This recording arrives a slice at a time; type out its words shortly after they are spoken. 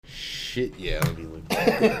shit yeah. I mean,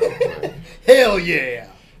 Hell yeah!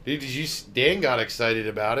 dude, Dan got excited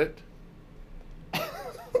about it.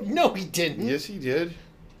 No, he didn't. Yes, he did.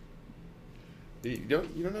 You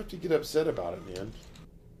don't have to get upset about it, man.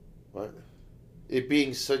 What? It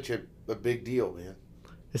being such a big deal, man.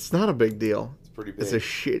 It's not a big deal. It's pretty big. It's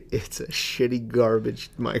a shitty garbage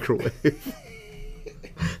microwave.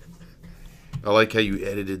 I like how you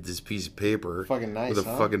edited this piece of paper. Fucking nice, with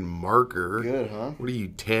a fucking marker. Good, huh? What are you,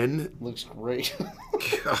 10? Looks great.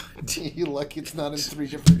 God. You lucky it's not in 3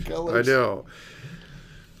 different colors. I know.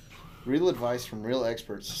 Real advice from real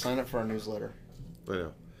experts. Sign up for our newsletter. I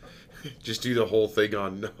know. Just do the whole thing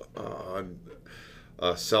on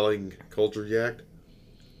selling Culture Jacked.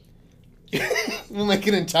 We'll make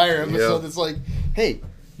an entire episode Yeah. that's like, hey,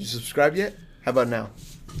 you subscribed yet? How about now?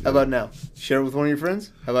 How about now? Share it with one of your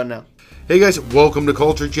friends? How about now? Hey guys, welcome to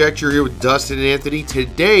Culture Jacked. You're here with Dustin and Anthony.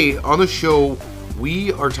 Today on the show,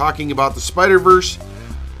 we are talking about the Spider-Verse.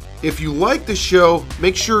 If you like the show,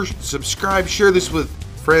 make sure to subscribe, share this with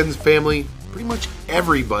friends, family, pretty much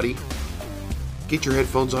everybody. Get your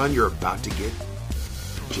headphones on. You're about to get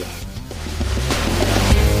jacked.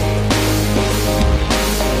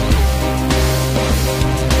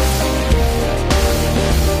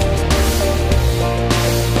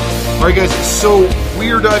 Alright guys, so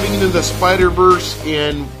we are diving into the Spider-Verse,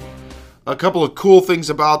 and a couple of cool things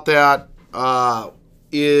about that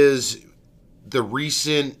is the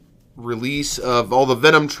recent release of all the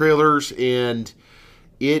Venom trailers, and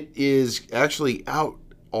it is actually out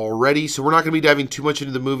already, so we're not going to be diving too much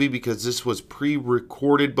into the movie because this was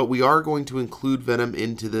pre-recorded, but we are going to include Venom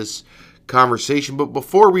into this conversation. But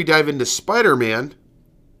before we dive into Spider-Man,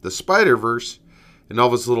 the Spider-Verse, and all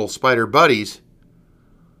of his little spider buddies,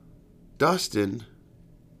 Dustin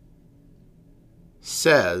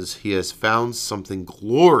says he has found something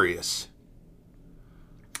glorious.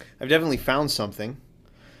 I've definitely found something.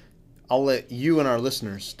 I'll let you and our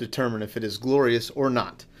listeners determine if it is glorious or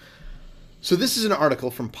not. So this is an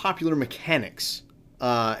article from Popular Mechanics,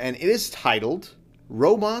 and it is titled,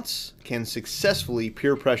 Robots Can Successfully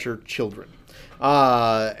Peer Pressure Children.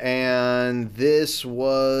 And this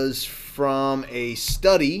was from a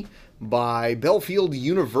study by Belfield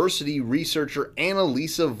University researcher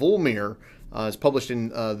Annalisa Vollmer. It's published in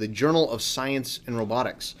the Journal of Science and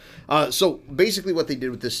Robotics. So basically what they did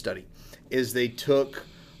with this study is they took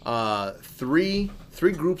three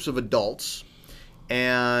groups of adults,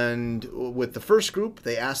 and with the first group,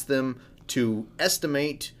 they asked them to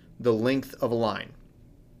estimate the length of a line.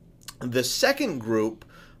 The second group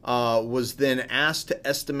was then asked to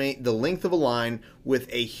estimate the length of a line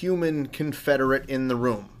with a human confederate in the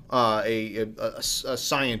room. A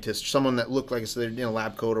scientist, someone that looked like they're in a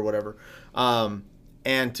lab coat or whatever,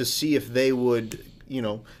 and to see if they would,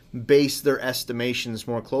 base their estimations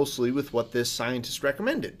more closely with what this scientist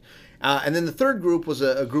recommended. And then the third group was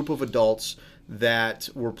a group of adults that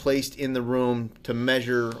were placed in the room to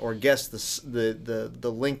measure or guess the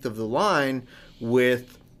length of the line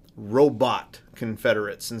with robot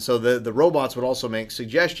confederates. And so the robots would also make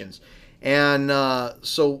suggestions. And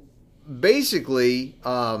so basically,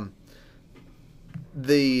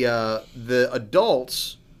 the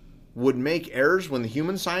adults would make errors when the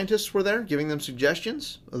human scientists were there, giving them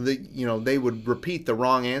suggestions. They would repeat the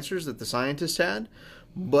wrong answers that the scientists had,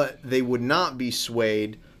 but they would not be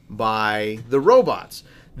swayed by the robots.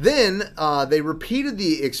 Then they repeated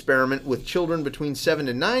the experiment with children between 7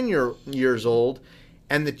 to 9 years old,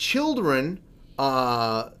 and the children,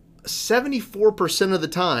 74% of the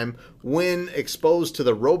time, when exposed to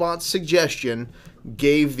the robot's suggestion,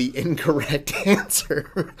 gave the incorrect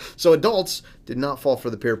answer. So adults did not fall for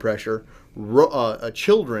the peer pressure.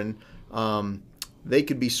 Children, they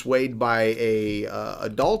could be swayed by a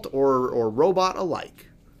adult or robot alike.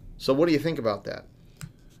 So what do you think about that?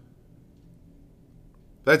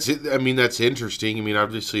 That's it. I mean, that's interesting. I mean,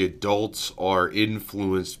 obviously, adults are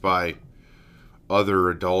influenced by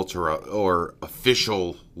other adults or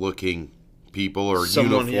official-looking people or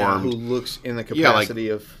someone, uniformed. Who looks in the capacity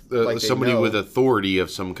of somebody with authority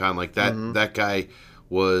of some kind, like that. Mm-hmm. That guy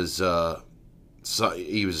was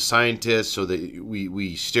he was a scientist, so that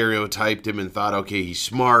we stereotyped him and thought, okay, he's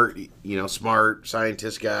smart, smart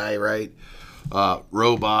scientist guy, right?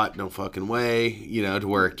 Robot, no fucking way, to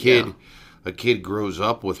where a kid grows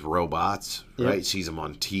up with robots, right? Yep. Sees them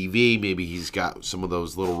on TV. Maybe he's got some of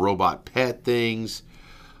those little robot pet things.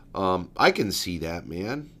 I can see that,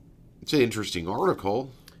 man. It's an interesting article.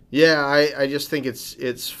 Yeah, I just think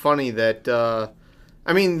it's funny that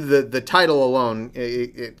the title alone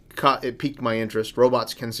it piqued my interest.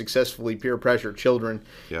 Robots can successfully peer pressure children,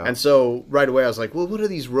 and so right away I was like, well, what are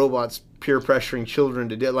these robots peer pressuring children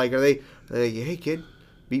to do. Like, are they like, hey kid,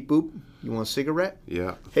 beep boop, you want a cigarette?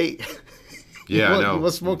 Yeah. Hey, Yeah, I know. You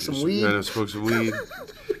want to smoke some weed? I know, smoke some weed.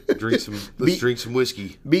 Let's drink some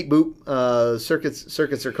whiskey. Beep boop.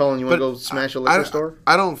 Circuits are calling. You want to go smash a liquor store?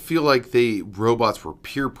 I don't feel like robots were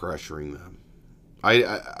peer pressuring them.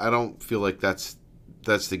 I don't feel like that's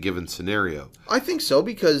the given scenario. I think so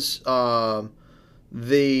because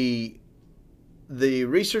the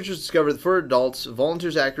researchers discovered that for adults,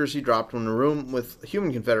 volunteers' accuracy dropped when in a room with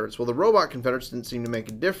human Confederates. Well, the robot Confederates didn't seem to make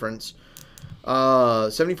a difference.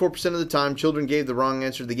 74% of the time, children gave the wrong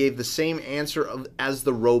answer. They gave the same answer as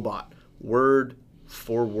the robot, word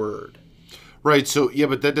for word. Right. So yeah,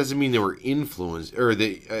 but that doesn't mean they were influenced, or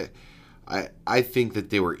I think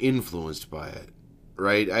that they were influenced by it.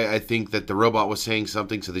 Right. I think that the robot was saying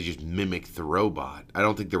something, so they just mimicked the robot. I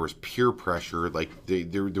don't think there was peer pressure. Like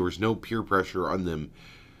there was no peer pressure on them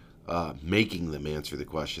making them answer the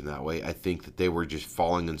question that way. I think that they were just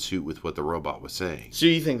falling in suit with what the robot was saying. So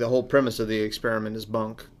you think the whole premise of the experiment is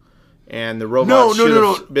bunk, and the robot should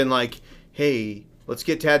have been like, "Hey, let's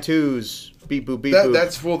get tattoos." Beep boop beep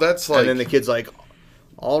boop. That's like, and then the kid's like,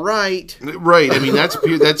 "All right." Right. I mean,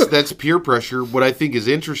 that's peer pressure. What I think is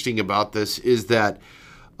interesting about this is that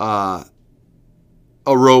a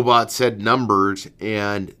robot said numbers,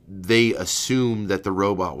 and they assumed that the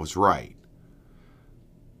robot was right.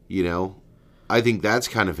 You know, I think that's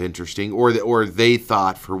kind of interesting. Or they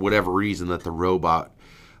thought for whatever reason that the robot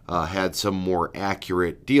had some more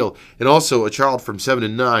accurate deal. And also, a child from 7 to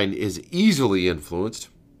 9 is easily influenced.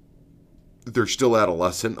 They're still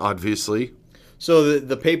adolescent, obviously. So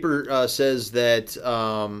the paper says that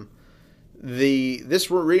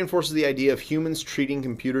this reinforces the idea of humans treating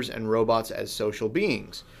computers and robots as social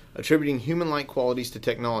beings, attributing human-like qualities to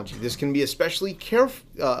technology. This can be especially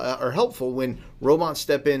helpful when robots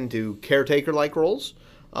step into caretaker-like roles,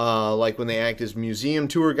 like when they act as museum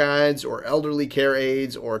tour guides or elderly care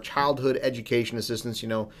aides or childhood education assistants. You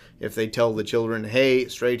know, if they tell the children, "Hey,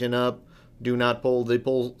 straighten up. Do not pull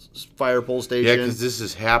the fire pole station." Yeah, because this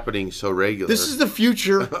is happening so regularly. This is the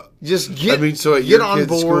future. Just get. So at get your on kids'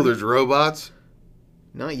 board. school, there's robots.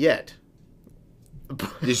 Not yet.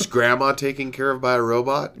 Is grandma taken care of by a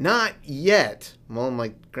robot? Not yet. Well,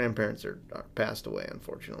 my grandparents are passed away,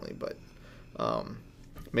 unfortunately. But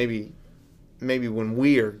maybe when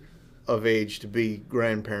we are of age to be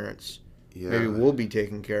grandparents, maybe we'll be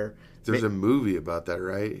taken care. There's a movie about that,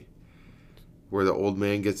 right? Where the old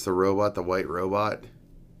man gets the robot, the white robot,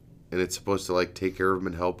 and it's supposed to like take care of him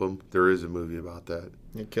and help him. There is a movie about that.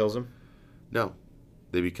 It kills him? No.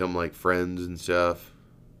 They become like friends and stuff.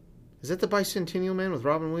 Is that the Bicentennial Man with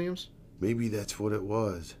Robin Williams? Maybe that's what it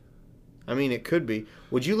was. I mean, it could be.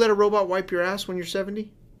 Would you let a robot wipe your ass when you're 70?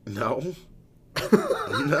 No.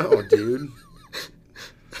 No, dude.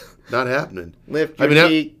 Not happening. Lift your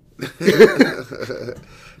feet.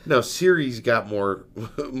 No, Siri's got more.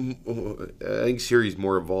 I think Siri's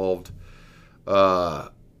more evolved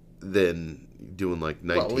than doing like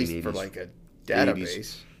 1980s. Well, at least for like a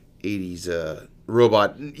database. 80s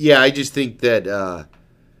robot. Yeah, I just think that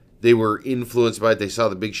they were influenced by it. They saw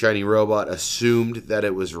the big shiny robot, assumed that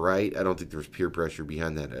it was right. I don't think there was peer pressure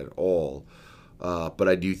behind that at all. But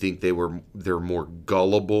I do think they're more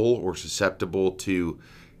gullible or susceptible to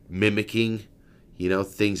mimicking,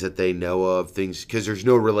 things that they know of, things, because there's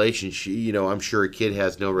no relationship. I'm sure a kid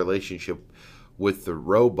has no relationship with the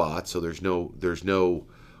robot, so there's no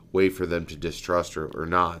way for them to distrust or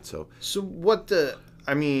not. So what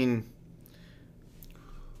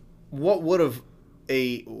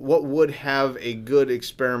would have a good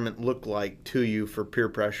experiment look like to you for peer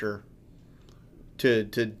pressure to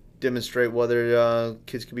demonstrate whether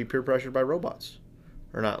kids can be peer pressured by robots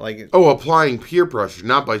or not? Like, applying peer pressure,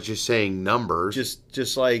 not by just saying numbers.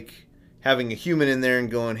 Just like having a human in there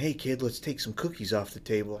and going, "Hey kid, let's take some cookies off the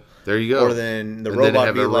table." There you go. Or then the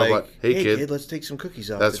robot be like, "Hey kid, let's take some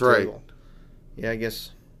cookies off the table." That's right. Yeah, I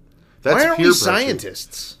guess. That's Why aren't peer we pressure.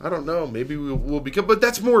 scientists? I don't know. Maybe we'll become. But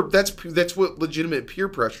that's what legitimate peer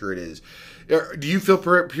pressure it is. Do you feel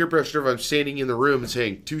peer pressure if I'm standing in the room and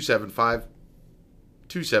saying 275,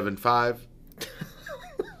 275,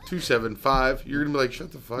 275? You're gonna be like,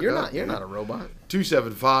 shut the fuck up. You're not a robot.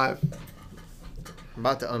 275. I'm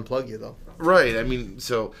about to unplug you though. Right.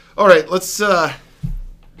 All right. Let's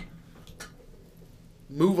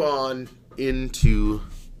move on into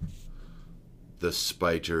the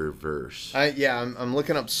Spider-Verse. I'm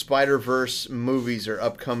looking up Spider-Verse movies or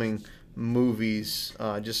upcoming movies,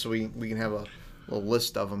 just so we can have a little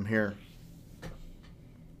list of them here.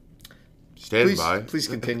 Stand by. Please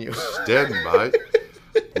continue. Stand by.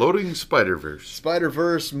 Loading Spider-Verse.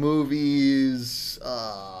 Spider-Verse movies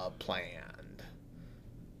planned.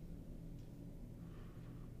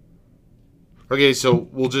 Okay, so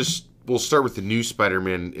we'll start with the new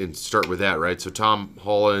Spider-Man and start with that, right? So Tom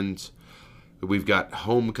Holland, we've got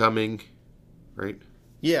Homecoming, right?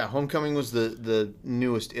 Yeah, Homecoming was the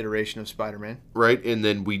newest iteration of Spider-Man. Right, and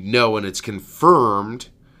then we know, and it's confirmed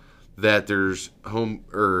that there's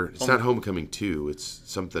it's not Homecoming 2, it's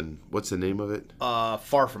something, what's the name of it?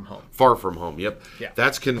 Far From Home. Far From Home, yep. Yeah.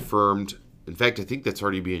 That's confirmed. In fact, I think that's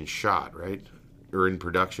already being shot, right? Or in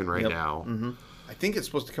production right now. Mm-hmm. I think it's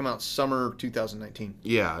supposed to come out summer 2019.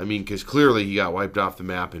 Yeah, I mean, because clearly he got wiped off the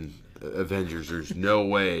map in Avengers. There's no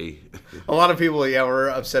way. A lot of people, were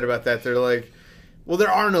upset about that. They're like, well,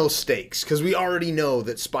 there are no stakes because we already know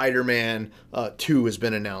that Spider-Man 2 has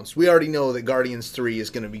been announced. We already know that Guardians 3 is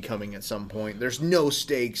going to be coming at some point. There's no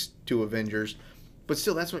stakes to Avengers. But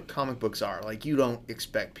still, that's what comic books are. Like, you don't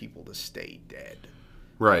expect people to stay dead.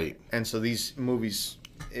 Right. And so these movies,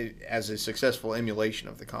 as a successful emulation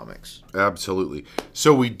of the comics. Absolutely.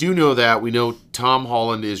 So we do know that. We know Tom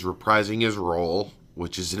Holland is reprising his role,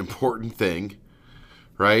 which is an important thing.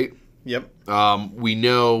 Right? Yep. We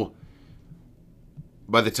know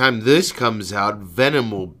by the time this comes out,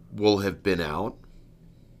 Venom will have been out.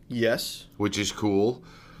 Yes. Which is cool.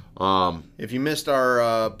 If you missed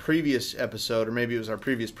our previous episode, or maybe it was our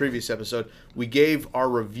previous episode, we gave our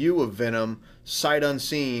review of Venom sight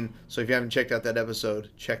unseen. So if you haven't checked out that episode,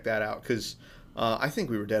 check that out. Because I think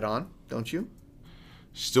we were dead on, don't you?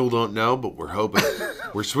 Still don't know, but we're hoping.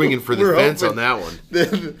 We're swinging for the fence on that one.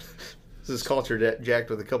 This is culture jacked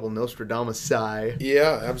with a couple Nostradamus-y.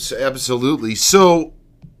 Yeah, absolutely. So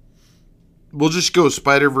we'll just go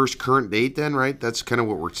Spider-Verse current date then, right? That's kind of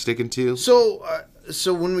what we're sticking to.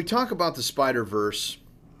 So when we talk about the Spider-Verse,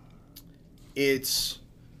 it's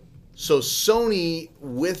so Sony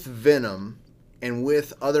with Venom and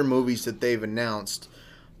with other movies that they've announced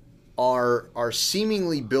are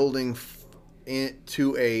seemingly building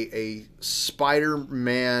into a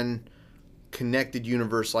Spider-Man connected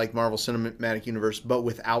universe like Marvel Cinematic Universe, but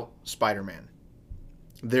without Spider-Man.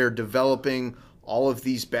 They're developing all of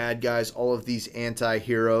these bad guys, all of these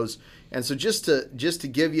anti-heroes. And so just to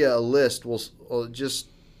give you a list,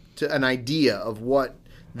 an idea of what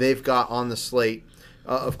they've got on the slate.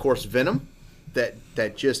 Of course, Venom,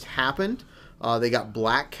 that just happened. They got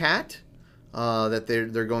Black Cat that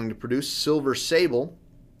they're going to produce. Silver Sable,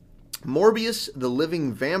 Morbius, the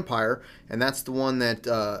Living Vampire, and that's the one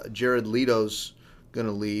that Jared Leto's going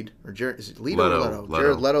to lead. Or is it Leto or Leto?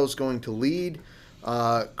 Jared Leto's going to lead.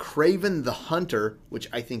 Kraven the Hunter, which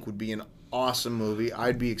I think would be an awesome movie.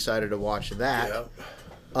 I'd be excited to watch that.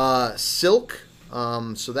 Yeah. Silk,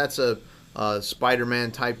 so that's a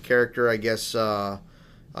Spider-Man type character. I guess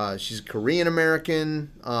she's Korean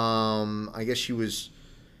American. I guess she was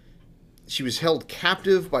held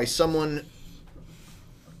captive by someone.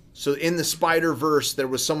 So in the Spider-Verse, there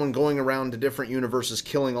was someone going around to different universes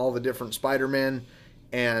killing all the different Spider-Men,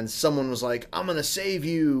 and someone was like, "I'm gonna save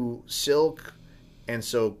you, Silk," and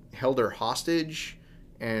so held her hostage.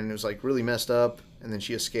 And it was like really messed up. And then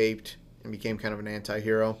she escaped and became kind of an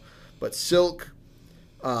anti-hero. But Silk,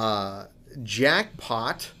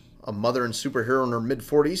 Jackpot, a mother and superhero in her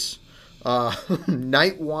mid-40s.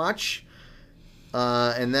 Night Watch.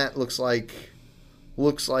 And that looks like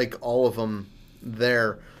all of them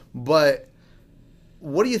there. But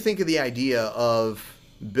what do you think of the idea of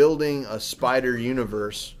building a Spider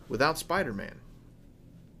universe without Spider-Man?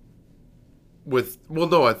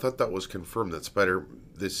 No, I thought that was confirmed that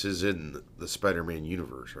this is in the Spider-Man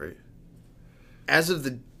universe, right? As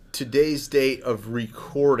of today's date of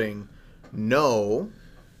recording, no.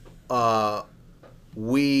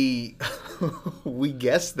 We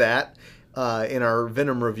guessed that in our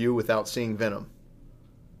Venom review without seeing Venom.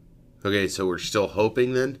 Okay, so we're still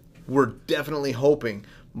hoping then? We're definitely hoping,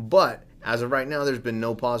 but as of right now, there's been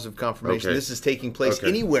no positive confirmation. Okay. This is taking place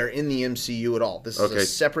anywhere in the MCU at all. This is a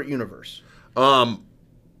separate universe.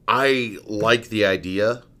 I like the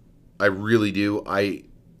idea. I really do.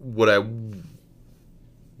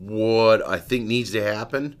 What I think needs to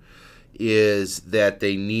happen is that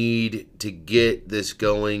they need to get this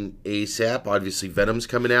going ASAP. Obviously, Venom's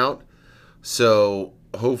coming out, so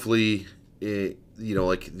hopefully,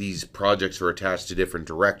 like these projects are attached to different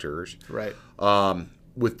directors, right?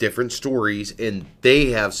 With different stories, and they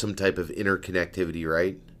have some type of interconnectivity,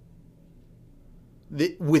 right?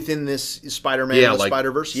 Within this Spider-Man and the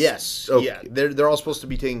Spider-Verse? Yes. Okay. Yeah. They're all supposed to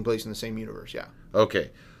be taking place in the same universe, yeah.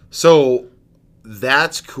 Okay. So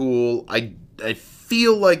that's cool. I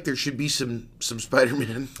feel like there should be some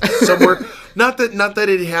Spider-Man somewhere. not that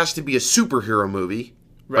it has to be a superhero movie.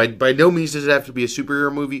 Right. By no means does it have to be a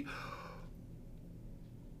superhero movie,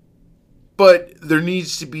 but there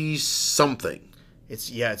needs to be something.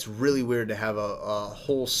 It's really weird to have a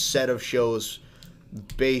whole set of shows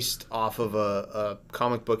based off of a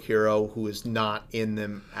comic book hero who is not in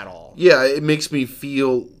them at all. Yeah, it makes me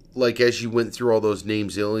feel like as you went through all those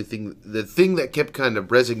names, the thing that kept kind of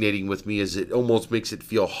resonating with me is it almost makes it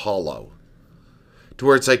feel hollow. To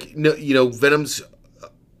where it's like, no, Venom's,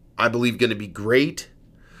 I believe, going to be great.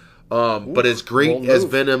 But as great as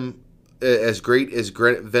Venom's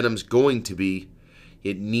going to be,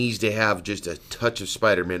 it needs to have just a touch of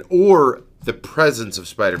Spider-Man or the presence of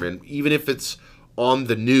Spider-Man, even if it's on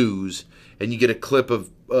the news and you get a clip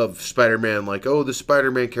of Spider-Man like, oh, the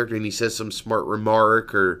Spider-Man character, and he says some smart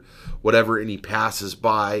remark or whatever, and he passes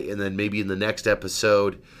by, and then maybe in the next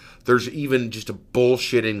episode there's even just a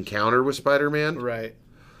bullshit encounter with Spider-Man. Right.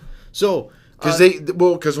 So...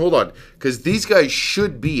 Because hold on. Because these guys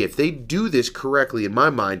should be, if they do this correctly, in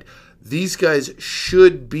my mind, these guys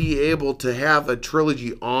should be able to have a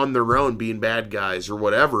trilogy on their own, being bad guys or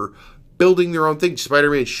whatever, building their own thing.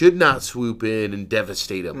 Spider-Man should not swoop in and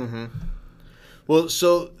devastate them. Mm-hmm. Well,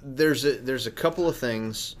 so there's a couple of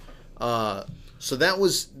things. So that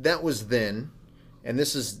was then, and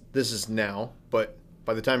this is now. But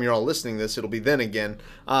by the time you're all listening to this, it'll be then again.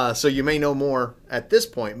 So you may know more at this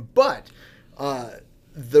point. But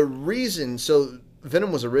the reason, so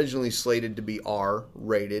Venom was originally slated to be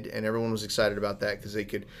R-rated, and everyone was excited about that because they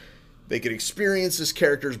could experience this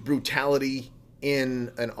character's brutality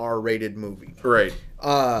in an R-rated movie. Right.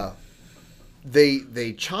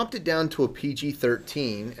 They chopped it down to a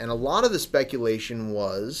PG-13, and a lot of the speculation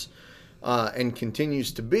was, and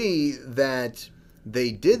continues to be, that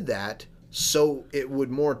they did that so it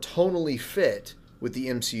would more tonally fit with the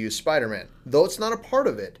MCU Spider-Man. Though it's not a part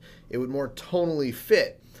of it, it would more tonally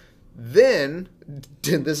fit. Then,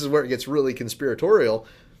 this is where it gets really conspiratorial,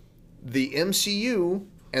 the MCU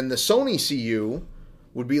and the Sony CU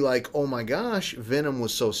would be like, oh my gosh, Venom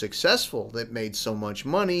was so successful, that made so much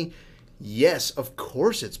money. Yes, of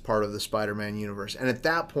course it's part of the Spider-Man universe. And at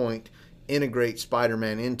that point, integrate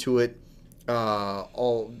Spider-Man into it,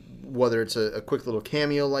 whether it's a quick little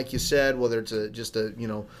cameo, like you said, whether it's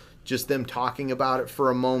just them talking about it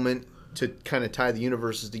for a moment to kind of tie the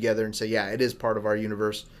universes together and say, yeah, it is part of our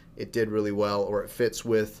universe. It did really well, or it fits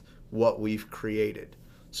with what we've created.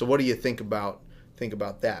 So what do you think about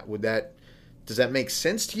that? Does that make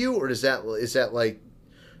sense to you, or is that like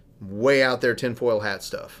way out there tinfoil hat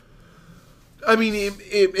stuff? I mean,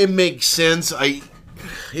 it makes sense.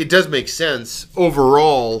 It does make sense.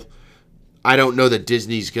 Overall, I don't know that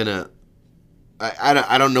Disney's gonna.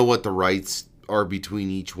 I don't know what the rights are between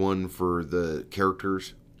each one for the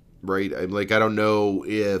characters, right? I don't know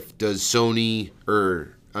if does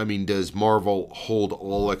Marvel hold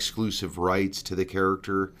all exclusive rights to the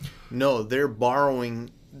character? No, they're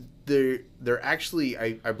borrowing. They're actually,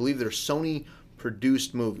 I believe they're Sony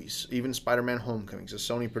produced movies. Even Spider-Man Homecoming's a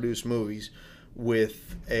Sony produced movies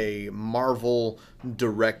with a Marvel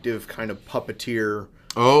directive kind of puppeteer.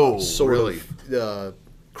 Oh, sort really? Of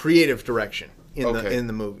creative direction in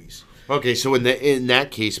the movies. Okay, so in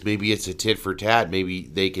that case, maybe it's a tit for tat. Maybe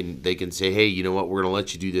they can say, hey, you know what? We're going to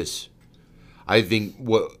let you do this. I think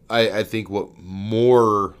what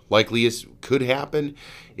more likely could happen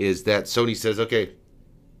is that Sony says, okay,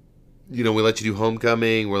 we let you do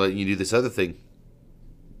Homecoming. We're letting you do this other thing.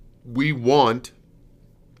 We want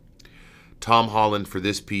Tom Holland for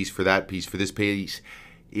this piece, for that piece, for this piece.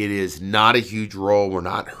 It is not a huge role. We're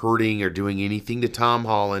not hurting or doing anything to Tom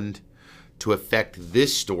Holland to affect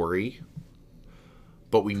this story,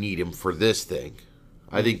 but we need him for this thing.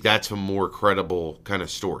 I think that's a more credible kind of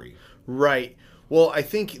story. Right. Well, I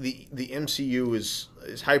think the MCU is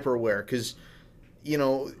hyper aware because,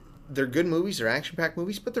 they're good movies, they're action-packed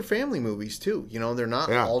movies, but they're family movies too. They're not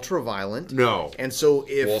ultra-violent. No. And so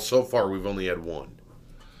Well, so far we've only had one.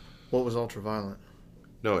 What was ultra-violent?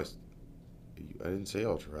 No, I didn't say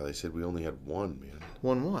ultra-violent. I said we only had one, man.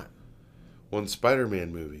 One what? One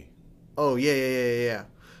Spider-Man movie. Oh, yeah.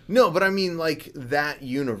 No, but I mean, like, that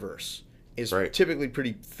universe is typically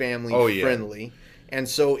pretty family-friendly. Yeah. And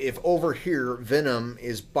so if over here Venom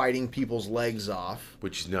is biting people's legs off...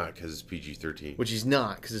 Which he's not, because it's PG-13. Which he's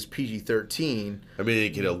not, because it's PG-13. I mean, they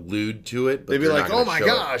could allude to it, but they'd be like, oh my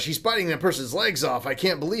gosh, he's biting that person's legs off. I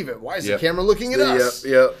can't believe it. Why is the camera looking at us?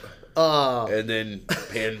 Yep. And then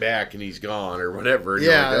pan back and he's gone, or whatever. And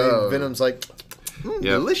and Venom's like,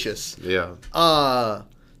 delicious. Yeah.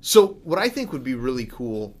 So what I think would be really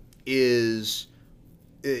cool is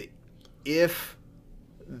if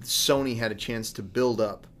Sony had a chance to build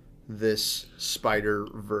up this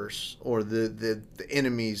Spider-Verse, or the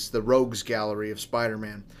enemies, the rogues gallery of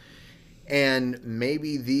Spider-Man. And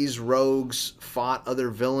maybe these rogues fought other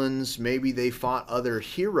villains. Maybe they fought other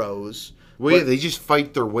heroes. Well, yeah, they just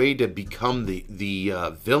fight their way to become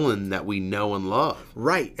the villain that we know and love.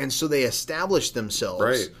 Right. And so they establish themselves.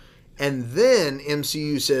 Right. And then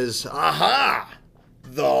MCU says, aha!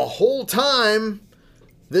 The whole time,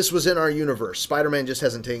 this was in our universe. Spider-Man just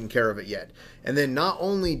hasn't taken care of it yet. And then not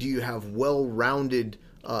only do you have well-rounded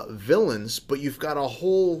villains, but you've got a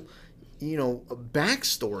whole,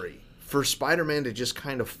 backstory for Spider-Man to just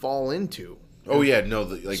kind of fall into. Oh yeah, no.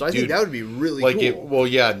 So I think that would be really cool.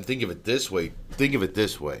 And think of it this way.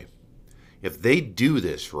 If they do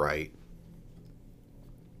this right,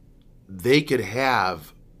 they could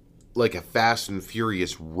have like a Fast and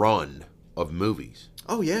Furious run of movies.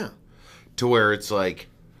 Oh yeah. To where it's like,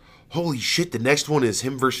 holy shit, the next one is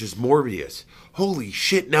him versus Morbius. Holy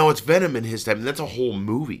shit, now it's Venom in his time. And that's a whole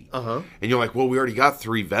movie. Uh-huh. And you're like, well, we already got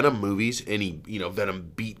 3 Venom movies. And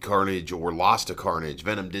Venom beat Carnage or lost to Carnage.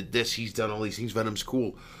 Venom did this. He's done all these things. Venom's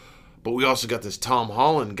cool. But we also got this Tom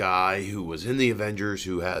Holland guy who was in the Avengers,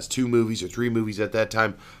 who has 2 movies or 3 movies at that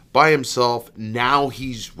time by himself. Now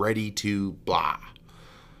he's ready to blah.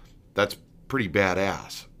 That's pretty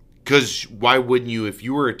badass. Because why wouldn't you, if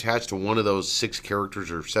you were attached to one of those 6 characters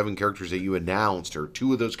or 7 characters that you announced, or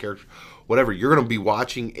 2 of those characters, whatever, you're going to be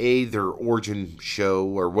watching their origin show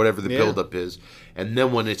or whatever the build-up is, and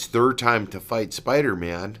then when it's their time to fight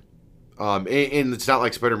Spider-Man, and it's not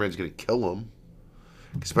like Spider-Man's going to kill him.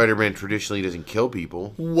 Spider-Man traditionally doesn't kill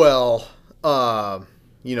people. Well, the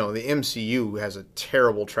MCU has a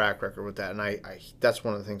terrible track record with that, and I that's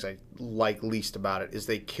one of the things I like least about it, is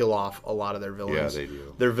they kill off a lot of their villains. Yeah, they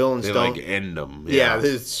do. Their villains don't end them. Yeah,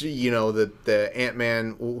 the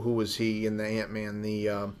Ant-Man, who was he in the Ant-Man,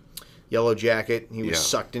 the Yellow Jacket, he was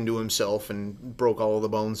sucked into himself and broke all of the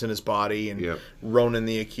bones in his body, and Ronan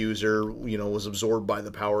the Accuser, was absorbed by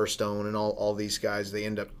the Power Stone, and all these guys, they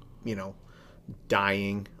end up,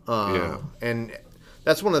 dying. And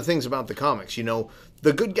that's one of the things about the comics,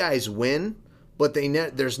 the good guys win, but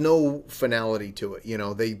there's no finality to it.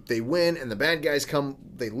 They win, and the bad guys come,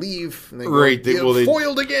 they leave, and they get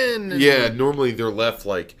foiled again. Normally they're left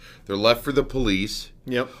for the police.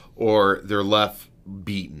 Yep. Or they're left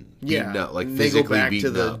beaten up, like they physically go back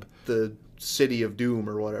beaten to up. the city of doom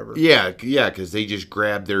or whatever. Yeah, because they just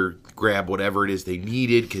grab whatever it is they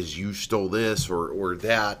needed because you stole this or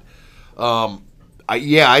that.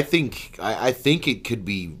 I think it could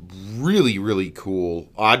be really, really cool.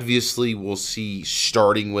 Obviously, we'll see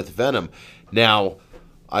starting with Venom. Now,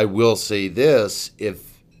 I will say this: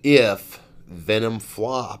 if Venom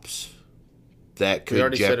flops, that could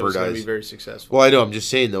jeopardize. Said it was going to be very successful. Well, I know. I'm just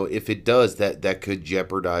saying though, if it does, that could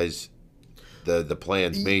jeopardize the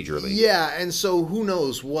plans majorly. Yeah, and so who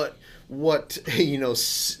knows what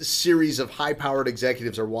series of high-powered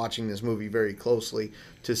executives are watching this movie very closely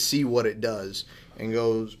to see what it does, and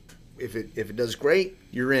goes, if it does great,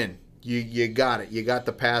 you're in. You got it. You got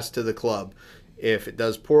the pass to the club. If it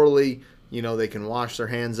does poorly, they can wash their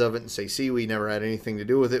hands of it and say, see, we never had anything to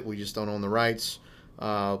do with it. We just don't own the rights.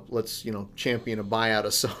 Let's champion a buyout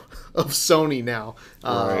of Sony now,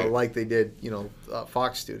 right. like they did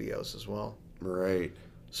Fox Studios as well. Right.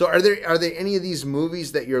 So are there any of these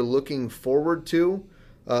movies that you're looking forward to?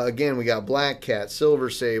 Again, we got Black Cat, Silver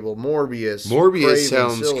Sable, Morbius. Craven,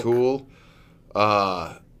 sounds Silk. Cool.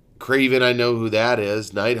 Craven, I know who that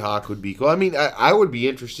is. Nighthawk would be cool. I mean, I would be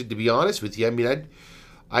interested, to be honest with you. I mean,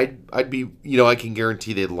 I'd be, I can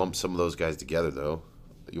guarantee they'd lump some of those guys together, though.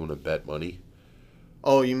 You want to bet money?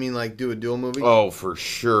 Oh, you mean like do a dual movie? Oh, for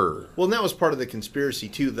sure. Well, and that was part of the conspiracy,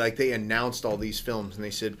 too. Like, they announced all these films, and they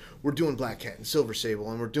said, we're doing Black Cat and Silver Sable,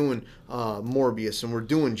 and we're doing Morbius, and we're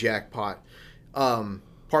doing Jackpot.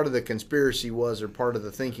 Part of the conspiracy was, or part of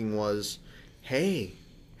the thinking was, hey,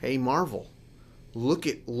 Marvel, look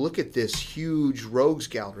at this huge rogues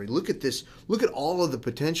gallery. Look at all of the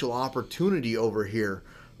potential opportunity over here.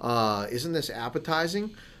 Isn't this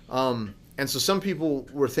appetizing? And so some people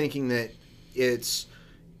were thinking that it's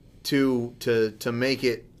to make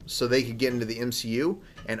it so they could get into the MCU,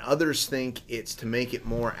 and others think it's to make it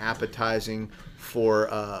more appetizing for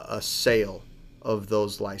a sale of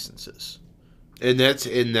those licenses. And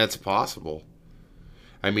that's possible.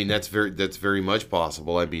 I mean, that's very much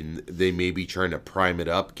possible. I mean, they may be trying to prime it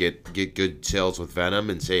up, get good sales with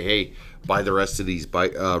Venom, and say, hey, buy the rest of these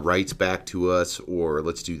rights back to us, or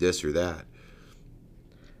let's do this or that.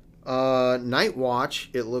 Nightwatch,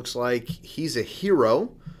 it looks like he's a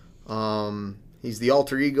hero. He's the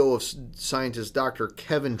alter ego of scientist Dr.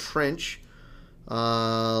 Kevin Trench.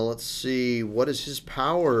 Let's see. What is his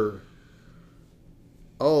power?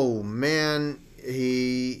 Oh man,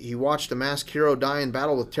 he watched a masked hero die in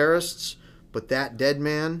battle with terrorists, but that dead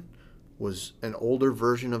man was an older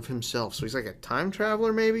version of himself. So he's like a time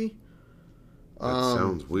traveler, maybe. That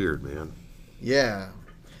sounds weird, man. Yeah.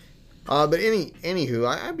 But anywho,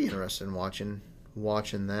 I'd be interested in watching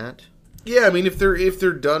that. Yeah, I mean, if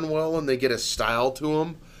they're done well and they get a style to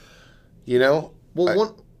them, you know.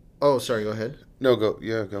 Well, oh, sorry. Go ahead. No, go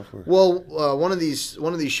for it. Well, one of these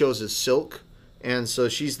shows is Silk, and so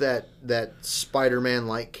she's that Spider-Man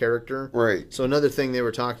like character. Right. So another thing they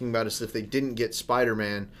were talking about is if they didn't get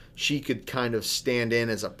Spider-Man, she could kind of stand in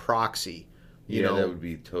as a proxy. You know, that would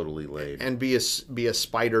be totally lame. And be a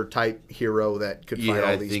spider type hero that could fight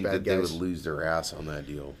all these bad guys. I think that they would lose their ass on that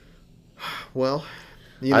deal. Well,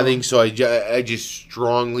 I think so. I just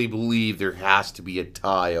strongly believe there has to be a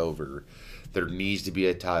tie over. There needs to be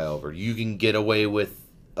a tie over. You can get away with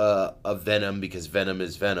a Venom because Venom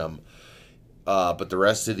is Venom. But the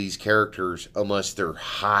rest of these characters, unless they're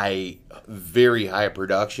very high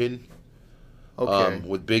production,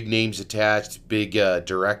 with big names attached, big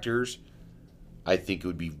directors, I think it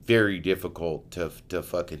would be very difficult to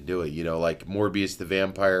fucking do it. You know, like Morbius the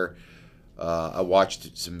Vampire. I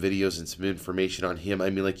watched some videos and some information on him. I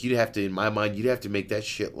mean, like, in my mind, you'd have to make that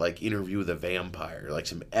shit like Interview with a Vampire, like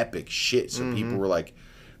some epic shit. So people were like,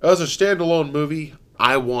 "Oh, it's a standalone movie.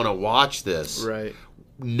 I want to watch this." Right.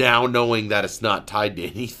 Now knowing that it's not tied to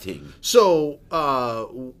anything. So,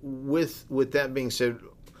 with that being said,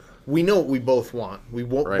 we know what we both want. We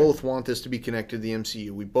both want this to be connected to the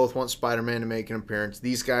MCU. We both want Spider-Man to make an appearance.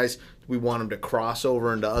 These guys, we want them to cross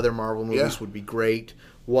over into other Marvel movies. Would be great.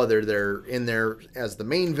 Whether they're in there as the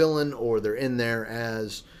main villain or they're in there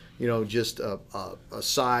as, just a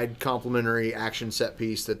side complimentary action set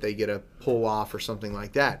piece that they get to pull off or something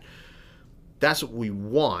like that. That's what we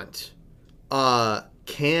want.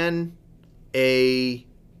 Can a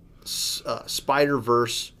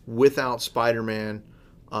Spider-Verse without Spider-Man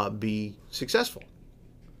be successful?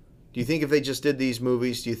 Do you think if they just did these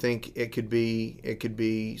movies, do you think it could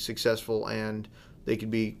be successful and they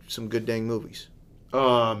could be some good dang movies?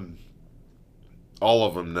 All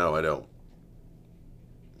of them, no, I don't.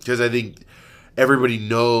 Because I think everybody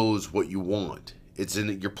knows what you want.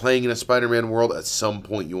 You're playing in a Spider-Man world. At some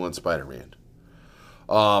point, you want Spider-Man.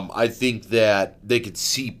 I think that they could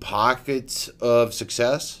see pockets of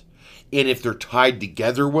success, and if they're tied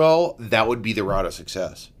together well, that would be the route of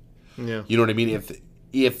success. Yeah, you know what I mean.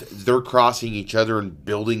 If they're crossing each other and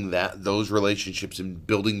building those relationships and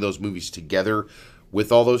building those movies together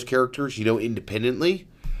with all those characters, independently,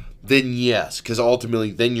 then yes, because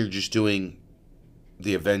ultimately, then you're just doing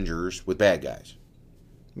the Avengers with bad guys.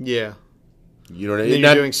 Yeah. You know what I mean? Then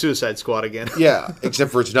you're doing Suicide Squad again. Yeah,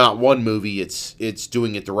 except for it's not one movie. It's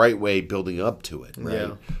doing it the right way, building up to it. Right.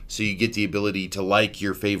 Yeah. So you get the ability to like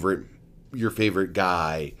your favorite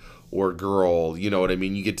guy or girl. You know what I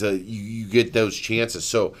mean? You get those chances.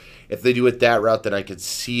 So if they do it that route, then I could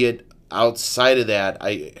see it. Outside of that,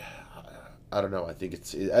 I don't know. I think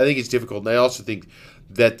it's difficult, and I also think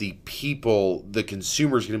that the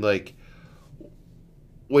consumers, going to be like,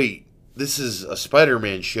 wait. This is a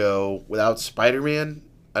Spider-Man show without Spider-Man?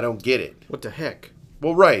 I don't get it. What the heck?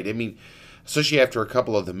 Well, right. I mean, especially after a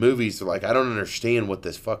couple of the movies, they're like, I don't understand what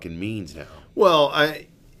this fucking means now. Well,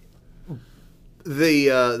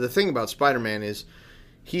 the thing about Spider-Man is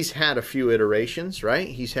he's had a few iterations, right?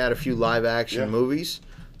 He's had a few live-action movies.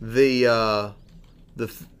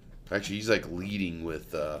 Actually, he's like leading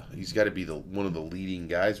with. He's got to be one of the leading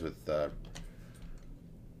guys with.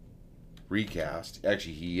 Recast.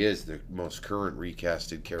 Actually, he is the most current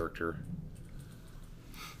recasted character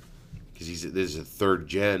because this is a third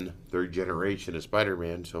generation of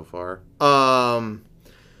Spider-Man so far.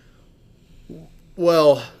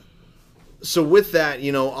 Well, so with that,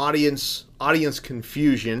 audience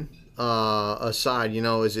confusion aside,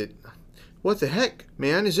 is it what the heck,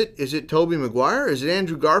 man? Is it Tobey Maguire? Is it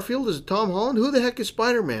Andrew Garfield? Is it Tom Holland? Who the heck is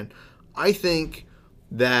Spider-Man? I think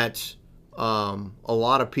that. A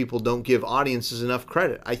lot of people don't give audiences enough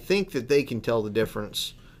credit. I think that they can tell the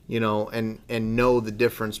difference, and know the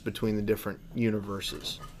difference between the different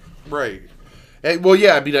universes. Right. Well,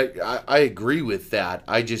 yeah, I mean, I agree with that.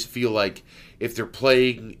 I just feel like if they're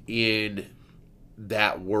playing in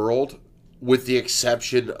that world, with the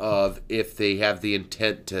exception of if they have the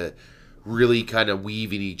intent to really kind of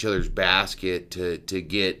weave in each other's basket to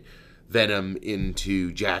get Venom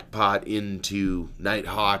into Jackpot, into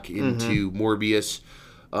Nighthawk, into Morbius,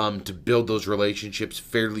 to build those relationships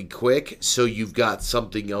fairly quick, so you've got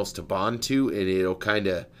something else to bond to, and it'll kind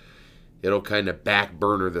of back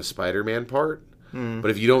burner the Spider-Man part.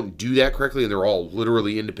 But if you don't do that correctly, and they're all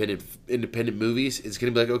literally independent movies, it's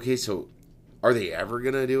going to be like, okay, so are they ever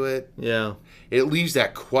going to do it? Yeah. It leaves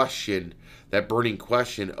that question, that burning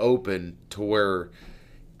question, open to where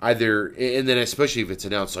either, and then especially if it's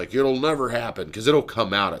announced like it'll never happen, because it'll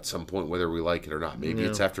come out at some point whether we like it or not. Maybe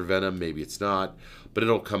it's after Venom, maybe it's not, but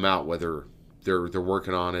it'll come out whether they're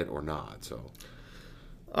working on it or not. So,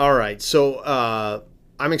 all right. So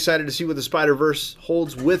I'm excited to see what the Spider-Verse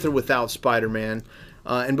holds with or without Spider-Man.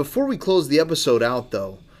 And before we close the episode out,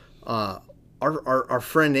 though, our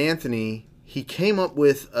friend Anthony, he came up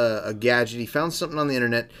with a gadget. He found something on the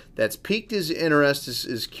internet that's piqued his interest,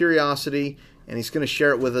 his curiosity, and he's going to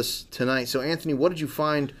share it with us tonight. So, Anthony, what did you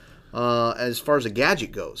find as far as a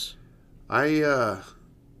gadget goes? I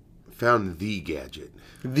found the gadget.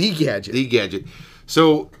 The gadget. The gadget.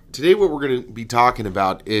 So today what we're going to be talking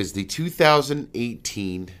about is the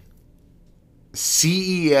 2018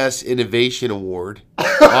 CES Innovation Award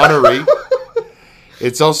honoree.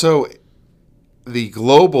 It's also the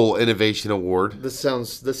Global Innovation Award. This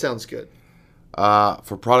sounds good.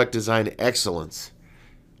 For product design excellence.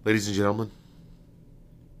 Ladies and gentlemen.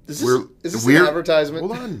 Is this an advertisement?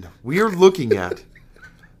 Hold on. We are looking at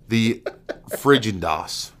the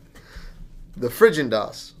Frigidaus. The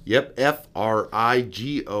Frigidaus. Yep, Frigondas.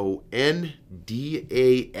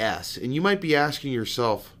 And you might be asking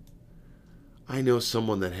yourself, I know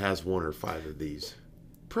someone that has 1 or 5 of these.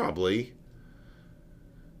 Probably.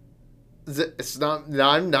 It's not. No,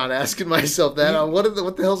 I'm not asking myself that.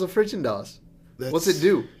 What the hell's a Frigidaus? What's it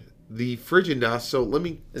do? The Frigidaus. So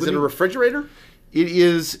Is it a refrigerator? It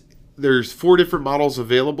is. There's 4 different models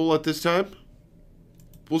available at this time.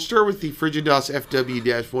 We'll start with the Frigidaus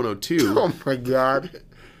FW-102. Oh my God.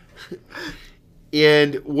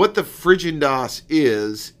 And what the Frigidaus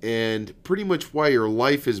is, and pretty much why your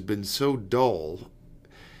life has been so dull,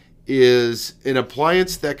 is an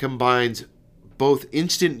appliance that combines both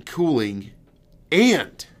instant cooling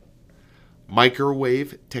and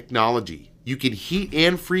microwave technology. You can heat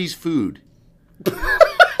and freeze food.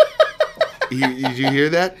 Did you hear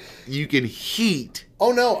that? You can heat.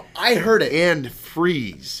 Oh no, I heard it. And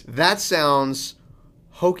freeze. That sounds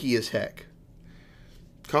hokey as heck.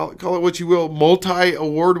 Call it what you will.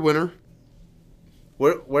 Multi-award winner.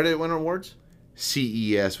 Where did it win awards?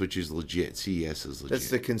 CES, which is legit. CES is legit. That's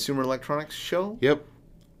the Consumer Electronics Show? Yep.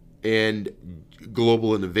 And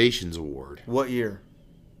Global Innovations Award. What year?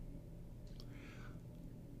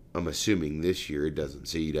 I'm assuming this year. It doesn't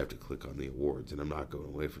say. You'd have to click on the awards, and I'm not going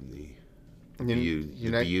away from the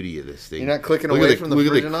beauty of this thing. You're not clicking away from the Look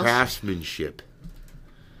at the Frigidaus? craftsmanship.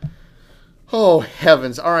 Oh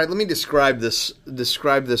heavens! All right, let me describe this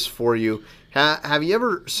for you. Have you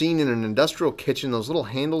ever seen in an industrial kitchen those little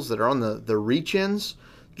handles that are on the reach ends?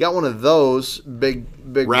 Got one of those big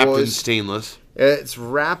Wrapped boys. in stainless. It's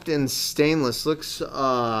wrapped in stainless. Looks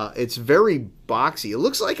it's very boxy. It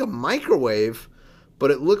looks like a microwave,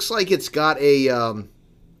 but it looks like it's got a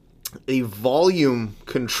volume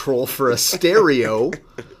control for a stereo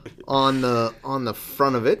on the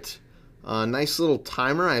front of it. Nice little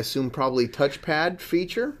timer. I assume probably touchpad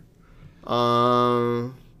feature.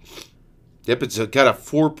 Yep, it's got a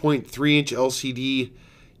 4.3-inch LCD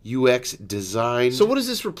UX design. So what is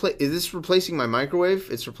this replace? Is this replacing my microwave?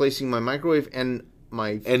 It's replacing my microwave and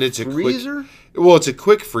my freezer? It's a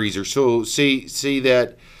quick freezer. So say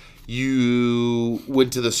that you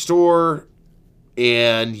went to the store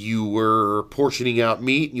and you were portioning out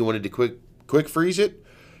meat and you wanted to quick freeze it.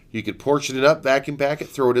 You could portion it up, vacuum pack it,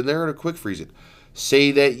 throw it in there, and quick freeze it.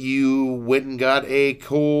 Say that you went and got a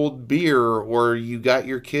cold beer, or you got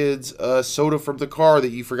your kids a soda from the car that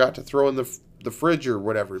you forgot to throw in the fridge or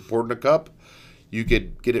whatever. Poured in a cup. You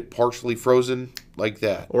could get it partially frozen like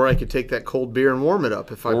that. Or I could take that cold beer and warm it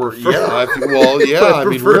up if I prefer. I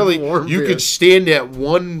mean, really, you could stand at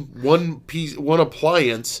one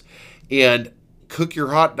appliance and cook your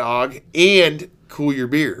hot dog and cool your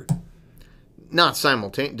beer. Not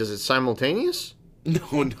simultaneous. Does it simultaneous?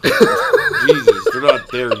 No. Jesus, they're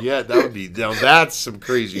not there yet. That would be that's some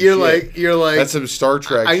crazy shit. You're like that's some Star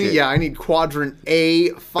Trek shit. I need quadrant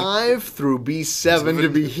A5 through B7 to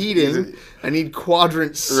be heating. I need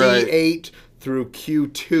quadrant C8 through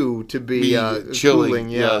Q2 to be chilling. Cooling.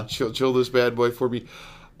 Yeah, chill this bad boy for me.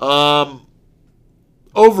 Overall,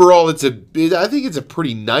 I think it's a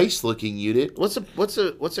pretty nice looking unit. What's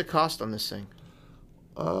the cost on this thing?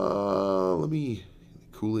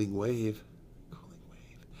 Cooling wave.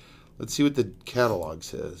 Let's see what the catalog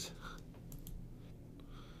says.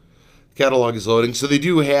 The catalog is loading. So they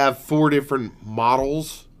do have 4 different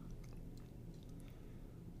models.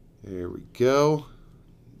 There we go.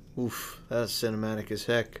 Oof, that's cinematic as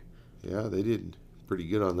heck. Yeah, they did pretty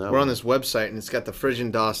good on that We're one. on this website, and it's got the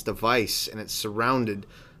Frigidaire DOS device, and it's surrounded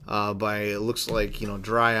by, it looks like,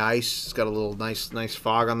 dry ice. It's got a little nice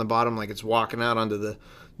fog on the bottom, like it's walking out onto the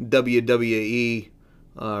WWE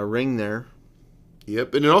ring there.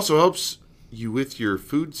 Yep, and it also helps you with your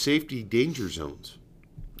food safety danger zones.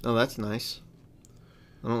 Oh, that's nice.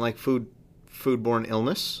 I don't like foodborne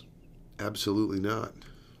illness. Absolutely not.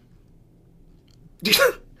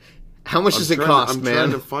 How much does it cost, I'm man?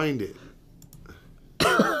 trying to find it.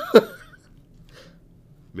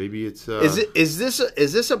 Maybe it's. Is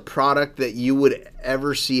this a product that you would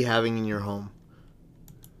ever see having in your home?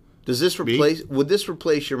 Does this replace? Would this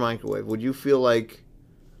replace your microwave? Would you feel like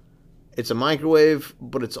it's a microwave,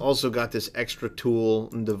 but it's also got this extra tool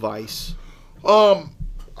and device?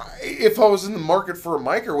 If I was in the market for a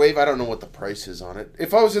microwave, I don't know what the price is on it.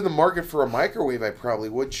 If I was in the market for a microwave, I probably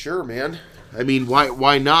would. Sure, man. I mean,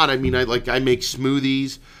 why not? I mean, I make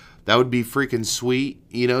smoothies. That would be freaking sweet.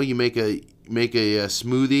 You make a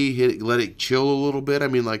smoothie, let it chill a little bit. I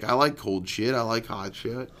mean, I like cold shit. I like hot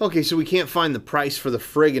shit. Okay, so we can't find the price for the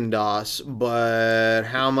friggin' DOS, but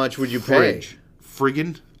how much would you pay?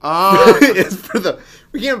 Friggin'? It's for the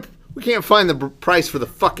we can't find the price for the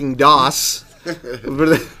fucking DOS.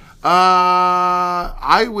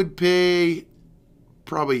 I would pay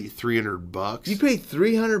probably $300. You pay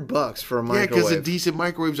 $300 for a microwave. Yeah, because a decent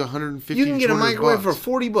microwave's $150. You can get a microwave bucks.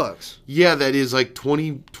 for $40. Yeah, that is like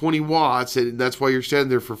 20 watts, and that's why you're standing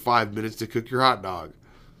there for 5 minutes to cook your hot dog.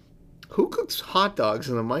 Who cooks hot dogs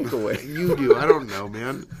in a microwave? You do. I don't know,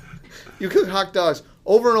 man. You cook hot dogs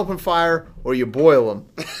over an open fire, or you boil them.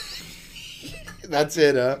 That's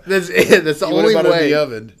it, huh? That's it. That's the only what about way. in the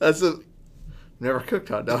oven? Never cooked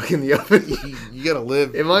hot dog in the oven. You gotta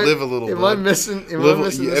live a little bit. Am I missing Haven't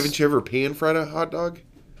this? you ever pan fried a hot dog?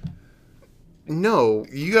 No.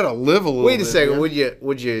 You gotta live a little bit. Wait a second. Man.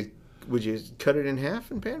 Would you cut it in half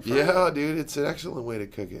and pan fry it? Yeah, dude. It's an excellent way to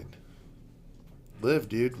cook it. Live,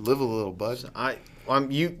 dude. Live a little, bud.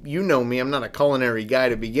 You know me. I'm not a culinary guy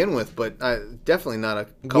to begin with, but definitely not a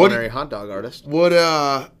culinary hot dog artist.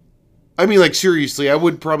 I mean, seriously, I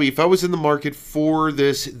would probably, if I was in the market for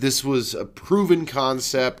this was a proven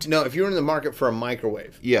concept. No, if you were in the market for a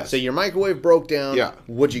microwave. Yes. So your microwave broke down. Yeah.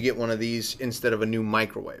 Would you get one of these instead of a new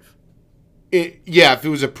microwave? Yeah, if it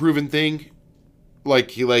was a proven thing,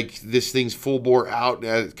 like this thing's full bore out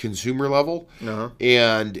at consumer level,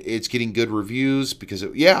 and it's getting good reviews, because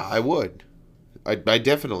I would. I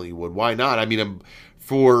definitely would. Why not? I mean,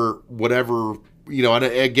 for whatever... and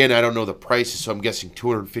again, I don't know the prices, so I'm guessing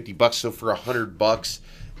 $250. So for $100,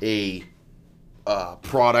 a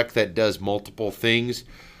product that does multiple things,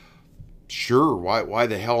 sure, why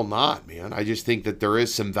the hell not, man? I just think that there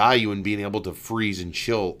is some value in being able to freeze and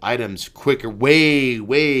chill items quicker,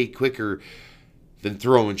 way quicker than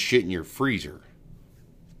throwing shit in your freezer.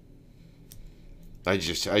 I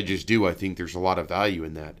just do. I think there's a lot of value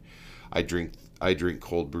in that. I drink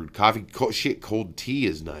cold brewed coffee. Cold tea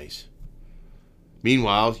is nice.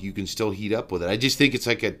 Meanwhile, you can still heat up with it. I just think it's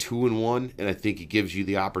like a 2-in-1, and I think it gives you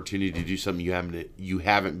the opportunity to do something you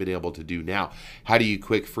haven't been able to do now. How do you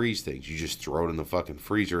quick freeze things? You just throw it in the fucking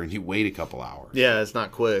freezer and you wait a couple hours. Yeah, it's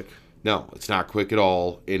not quick. No, it's not quick at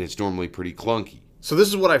all, and it's normally pretty clunky. So this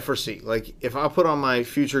is what I foresee. Like, if I put on my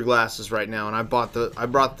future glasses right now, and I brought the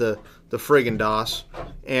friggin' DOS,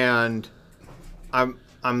 and I'm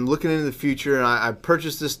looking into the future, and I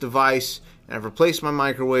purchased this device, and I've replaced my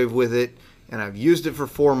microwave with it, and I've used it for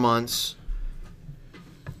 4 months,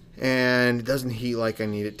 and it doesn't heat like I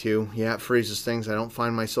need it to. Yeah, it freezes things. I don't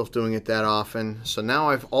find myself doing it that often. So now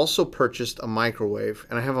I've also purchased a microwave,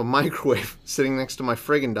 and I have a microwave sitting next to my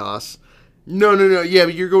friggin' DOS. No. Yeah,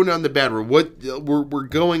 but you're going down the bad road. We're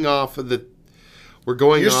going off of the. We're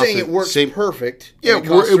going. You're off saying it works perfect. Yeah, it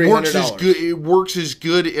costs it works as $300. good. It works as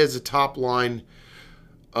good as a top line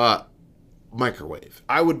microwave.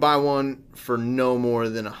 I would buy one for no more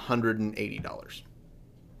than $180.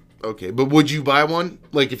 Okay, but would you buy one?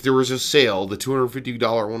 Like, if there was a sale, the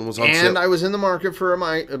 $250 one was on sale. And I was in the market for a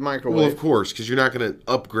microwave. Well, of course, because you're not going to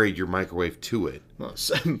upgrade your microwave to it. Well,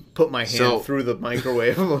 so put my hand through the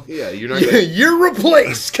microwave. Yeah, you're not. Gonna... You're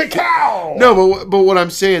replaced, cacao. No, but what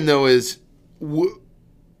I'm saying though is,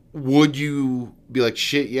 would you be like,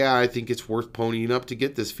 shit? Yeah, I think it's worth ponying up to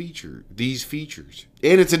get these features,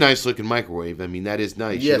 and it's a nice looking microwave. I mean, that is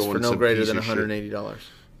nice. Yes, for no greater than $180.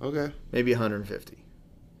 Okay, maybe $150.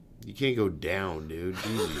 You can't go down, dude.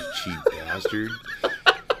 You cheap bastard.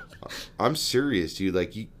 I'm serious, dude.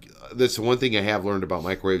 Like, that's the one thing I have learned about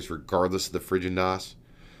microwaves, regardless of the Frigidaire DOS,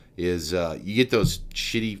 is you get those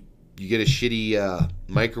shitty. You get a shitty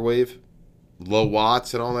microwave, low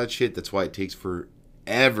watts and all that shit. That's why it takes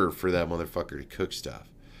ever for that motherfucker to cook stuff.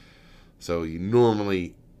 So you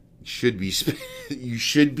normally should be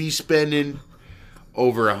spending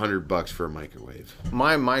over $100 for a microwave.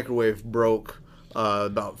 My microwave broke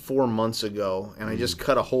about 4 months ago, and I just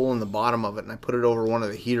cut a hole in the bottom of it, and I put it over one of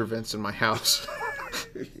the heater vents in my house.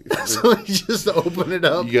 So I just open it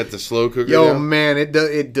up. You got the slow cooker Yo, now? man,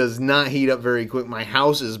 it does not heat up very quick. My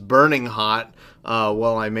house is burning hot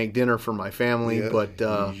while I make dinner for my family, Yeah.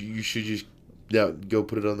 but you should just go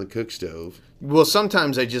put it on the cook stove. well,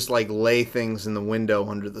 sometimes I just like lay things in the window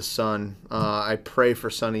under the sun. I pray for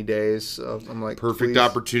sunny days. So I'm like, Perfect please.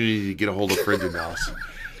 opportunity to get a hold of Friend Mouse.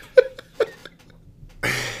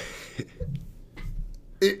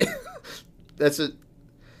 That's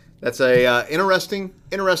a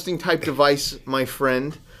interesting type device, my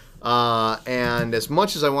friend. And as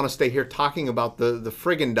much as I want to stay here talking about the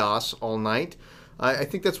friggin' DOS all night, I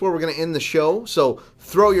think that's where we're going to end the show. So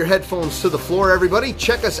throw your headphones to the floor, everybody.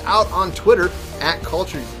 Check us out on Twitter at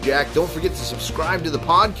Culture Jack. Don't forget to subscribe to the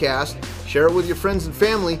podcast, share it with your friends and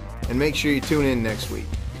family, and make sure you tune in next week.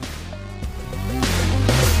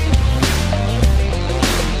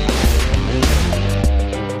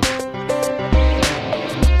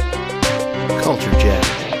 Culture Jack.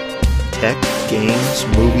 Tech, games,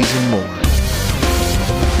 movies, and more.